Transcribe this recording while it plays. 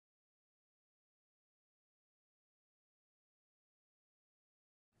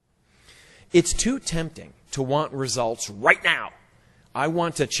It's too tempting to want results right now. I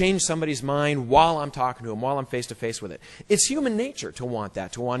want to change somebody's mind while I'm talking to them, while I'm face to face with it. It's human nature to want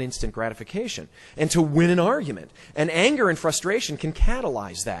that, to want instant gratification, and to win an argument. And anger and frustration can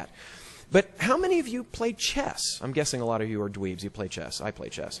catalyze that. But how many of you play chess? I'm guessing a lot of you are dweebs. You play chess. I play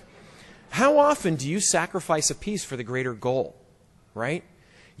chess. How often do you sacrifice a piece for the greater goal, right?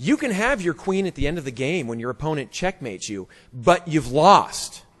 You can have your queen at the end of the game when your opponent checkmates you, but you've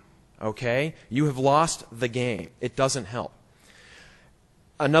lost, okay? You have lost the game. It doesn't help.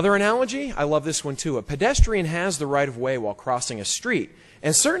 Another analogy, I love this one too. A pedestrian has the right of way while crossing a street.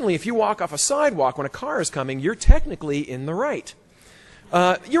 And certainly if you walk off a sidewalk when a car is coming, you're technically in the right.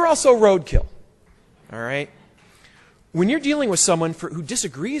 You're also roadkill, all right? When you're dealing with someone who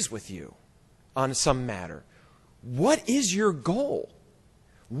disagrees with you on some matter, what is your goal?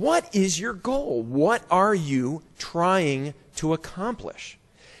 What is your goal? What are you trying to accomplish?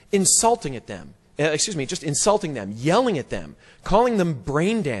 Insulting at them. Just insulting them, yelling at them, calling them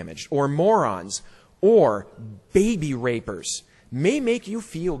brain damaged or morons or baby rapers may make you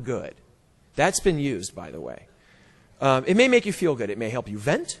feel good. That's been used, by the way. It may make you feel good. It may help you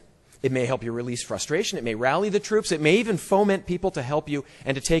vent. It may help you release frustration. It may rally the troops. It may even foment people to help you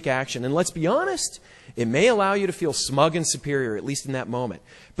and to take action. And let's be honest, it may allow you to feel smug and superior, at least in that moment.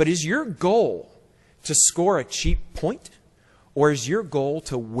 But is your goal to score a cheap point? Or is your goal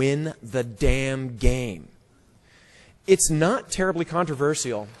to win the damn game? It's not terribly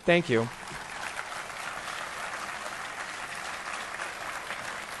controversial. Thank you.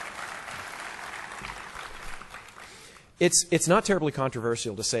 It's not terribly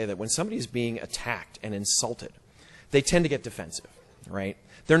controversial to say that when somebody is being attacked and insulted, they tend to get defensive, right?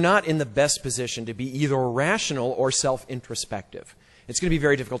 They're not in the best position to be either rational or self-introspective. It's going to be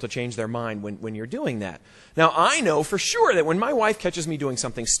very difficult to change their mind when you're doing that. Now, I know for sure that when my wife catches me doing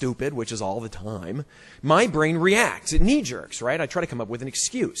something stupid, which is all the time, my brain reacts. It knee-jerks, right? I try to come up with an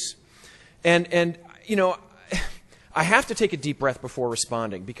excuse. And you know, I have to take a deep breath before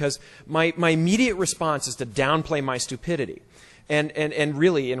responding because my immediate response is to downplay my stupidity. And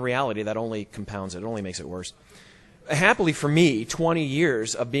really, in reality, that only compounds it. It only makes it worse. Happily for me, 20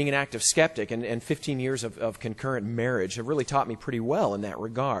 years of being an active skeptic and 15 years of concurrent marriage have really taught me pretty well in that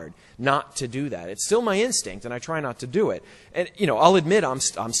regard not to do that. It's still my instinct, and I try not to do it. And, you know, I'll admit I'm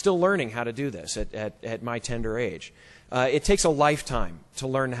still learning how to do this at my tender age. It takes a lifetime to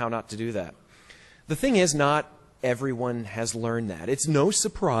learn how not to do that. The thing is, not everyone has learned that. It's no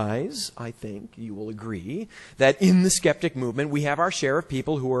surprise, I think you will agree, that in the skeptic movement we have our share of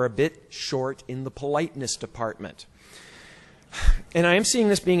people who are a bit short in the politeness department. And I am seeing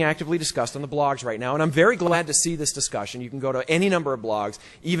this being actively discussed on the blogs right now, and I'm very glad to see this discussion. You can go to any number of blogs.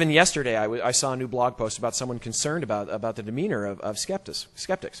 Even yesterday I saw a new blog post about someone concerned about the demeanor of skeptics.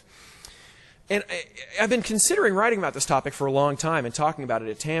 And I've been considering writing about this topic for a long time and talking about it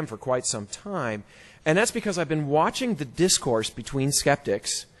at TAM for quite some time. And that's because I've been watching the discourse between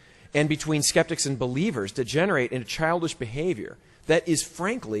skeptics and between skeptics and believers degenerate into childish behavior that is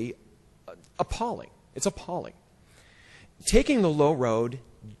frankly appalling. It's appalling. Taking the low road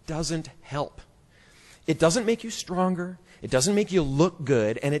doesn't help. It doesn't make you stronger. It doesn't make you look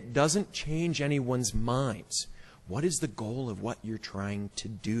good. And it doesn't change anyone's minds. What is the goal of what you're trying to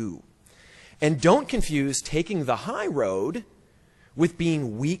do? And don't confuse taking the high road with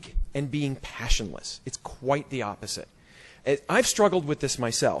being weak and being passionless. It's quite the opposite. I've struggled with this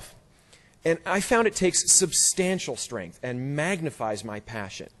myself. And I found it takes substantial strength and magnifies my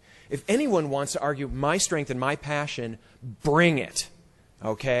passion. If anyone wants to argue my strength and my passion, bring it.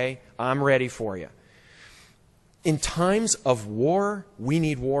 Okay? I'm ready for you. In times of war, we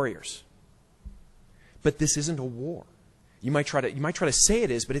need warriors. But this isn't a war. You might try to say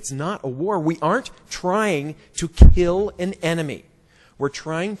it is, but it's not a war. We aren't trying to kill an enemy. We're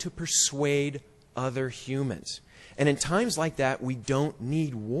trying to persuade other humans. And in times like that, we don't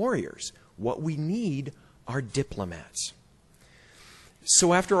need warriors. What we need are diplomats.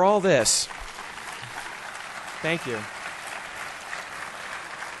 So after all this, thank you.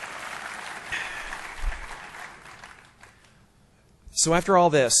 So after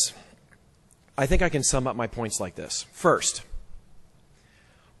all this, I think I can sum up my points like this. First,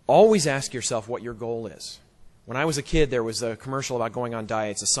 always ask yourself what your goal is. When I was a kid, there was a commercial about going on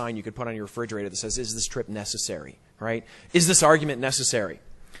diets, a sign you could put on your refrigerator that says, is this trip necessary? Right? Is this argument necessary?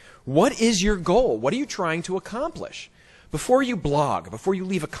 What is your goal? What are you trying to accomplish? Before you blog, before you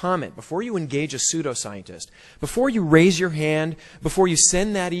leave a comment, before you engage a pseudoscientist, before you raise your hand, before you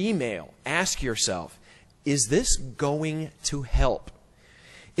send that email, ask yourself, is this going to help?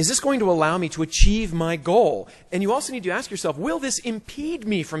 Is this going to allow me to achieve my goal? And you also need to ask yourself, will this impede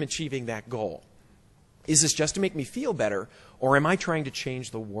me from achieving that goal? Is this just to make me feel better, or am I trying to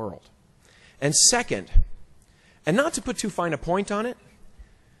change the world? And second, and not to put too fine a point on it,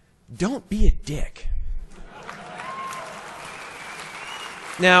 don't be a dick.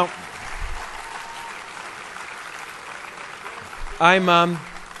 Now, I'm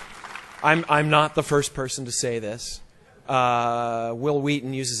not the first person to say this. Will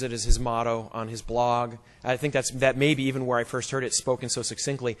Wheaton uses it as his motto on his blog. I think that may be even where I first heard it spoken so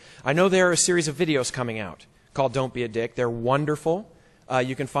succinctly. I know there are a series of videos coming out called Don't Be a Dick. They're wonderful.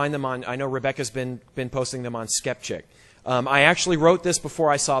 You can find them on, I know Rebecca's been posting them on Skepchick. I actually wrote this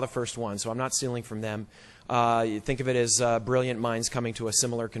before I saw the first one, so I'm not stealing from them. You think of it as brilliant minds coming to a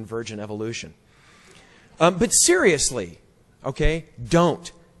similar convergent evolution. But seriously, okay,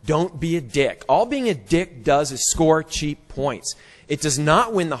 don't be a dick. All being a dick does is score cheap points. It does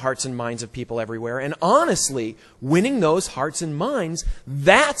not win the hearts and minds of people everywhere. And honestly, winning those hearts and minds,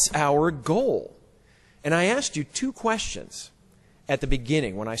 that's our goal. And I asked you two questions at the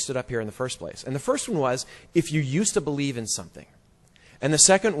beginning when I stood up here in the first place. And the first one was, if you used to believe in something. And the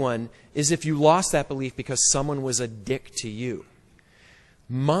second one is if you lost that belief because someone was a dick to you.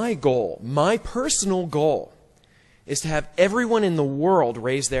 My goal, my personal goal, is to have everyone in the world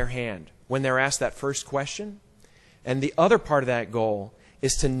raise their hand when they're asked that first question. And the other part of that goal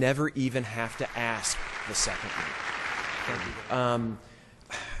is to never even have to ask the second one.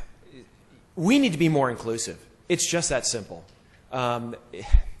 We need to be more inclusive. It's just that simple.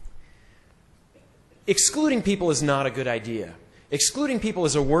 Excluding people is not a good idea. Excluding people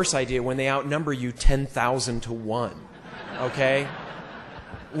is a worse idea when they outnumber you 10,000 to 1. Okay?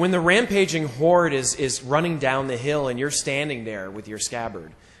 When the rampaging horde is running down the hill and you're standing there with your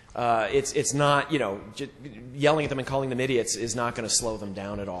scabbard, it's not, yelling at them and calling them idiots is not going to slow them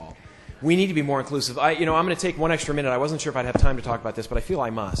down at all. We need to be more inclusive. I'm going to take one extra minute. I wasn't sure if I'd have time to talk about this, but I feel I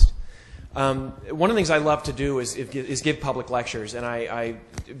must. One of the things I love to do is give public lectures, and I've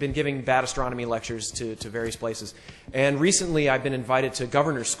been giving bad astronomy lectures to various places. And recently I've been invited to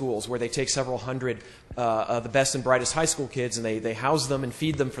governors' schools where they take several hundred of the best and brightest high school kids, and they house them and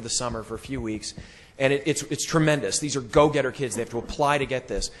feed them for the summer for a few weeks. And it's tremendous. These are go-getter kids. They have to apply to get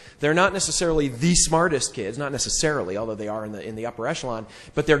this. They're not necessarily the smartest kids, not necessarily, although they are in the upper echelon,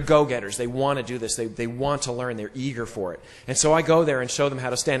 but they're go-getters. They want to do this. They want to learn. They're eager for it. And so I go there and show them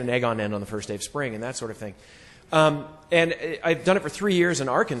how to stand an egg on end on the first day of spring and that sort of thing. And I've done it for 3 years in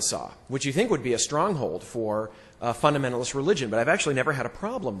Arkansas, which you think would be a stronghold for fundamentalist religion, but I've actually never had a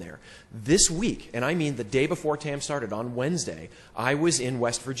problem there. This week, and I mean the day before TAM started, on Wednesday, I was in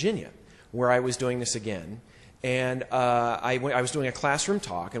West Virginia, where I was doing this again, and I was doing a classroom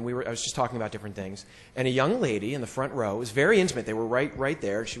talk, and I was just talking about different things, and a young lady in the front row, it was very intimate, they were right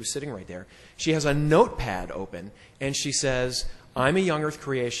there, she was sitting right there, she has a notepad open, and she says, I'm a young earth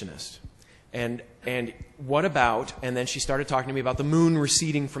creationist, and what about, and then she started talking to me about the moon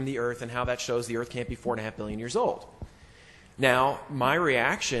receding from the earth and how that shows the earth can't be 4.5 billion years old. Now, my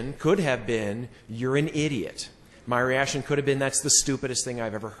reaction could have been, you're an idiot. My reaction could have been, that's the stupidest thing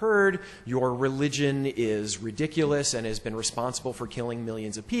I've ever heard. Your religion is ridiculous and has been responsible for killing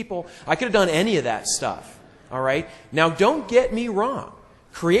millions of people. I could have done any of that stuff. All right? Now, don't get me wrong.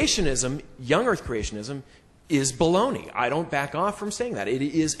 Creationism, young earth creationism, is baloney. I don't back off from saying that. It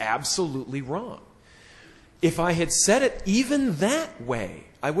is absolutely wrong. If I had said it even that way,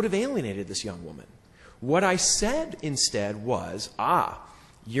 I would have alienated this young woman. What I said instead was,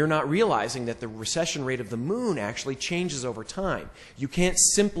 you're not realizing that the recession rate of the moon actually changes over time. You can't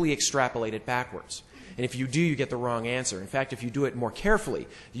simply extrapolate it backwards. And if you do, you get the wrong answer. In fact, if you do it more carefully,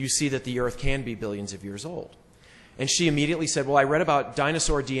 you see that the Earth can be billions of years old. And she immediately said, well, I read about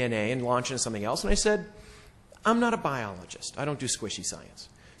dinosaur DNA and launched into something else. And I said, I'm not a biologist. I don't do squishy science.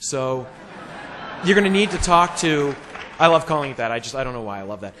 So you're going to need to talk to, I love calling it that. I don't know why I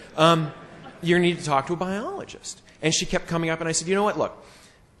love that. You're going to need to talk to a biologist. And she kept coming up, and I said, you know what, look.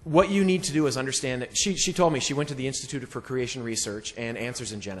 What you need to do is understand that she told me she went to the Institute for Creation Research and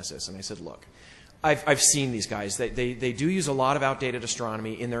Answers in Genesis. And I said, look, I've seen these guys. They do use a lot of outdated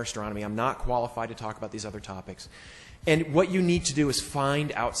astronomy in their astronomy. I'm not qualified to talk about these other topics. And what you need to do is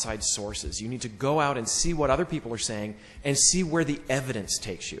find outside sources. You need to go out and see what other people are saying and see where the evidence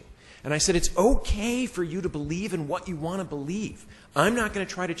takes you. And I said, it's okay for you to believe in what you want to believe. I'm not going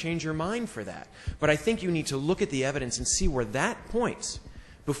to try to change your mind for that. But I think you need to look at the evidence and see where that points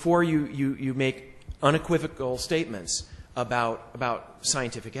before you make unequivocal statements about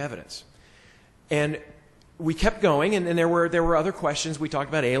scientific evidence. And we kept going, and there were other questions. We talked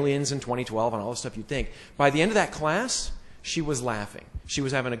about aliens in 2012 and all the stuff you'd think. By the end of that class, She was laughing. She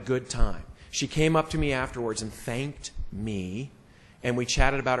was having a good time. She came up to me afterwards and thanked me, and we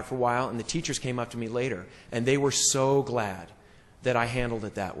chatted about it for a while, and the teachers came up to me later, and they were so glad that I handled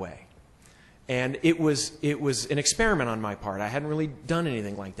it that way. And it was an experiment on my part. I hadn't really done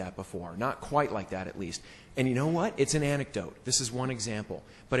anything like that before, not quite like that at least. And you know what? It's an anecdote. This is one example,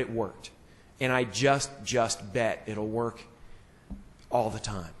 but it worked. And I just bet it'll work all the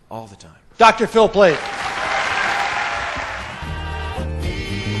time, all the time. Dr. Phil Plait.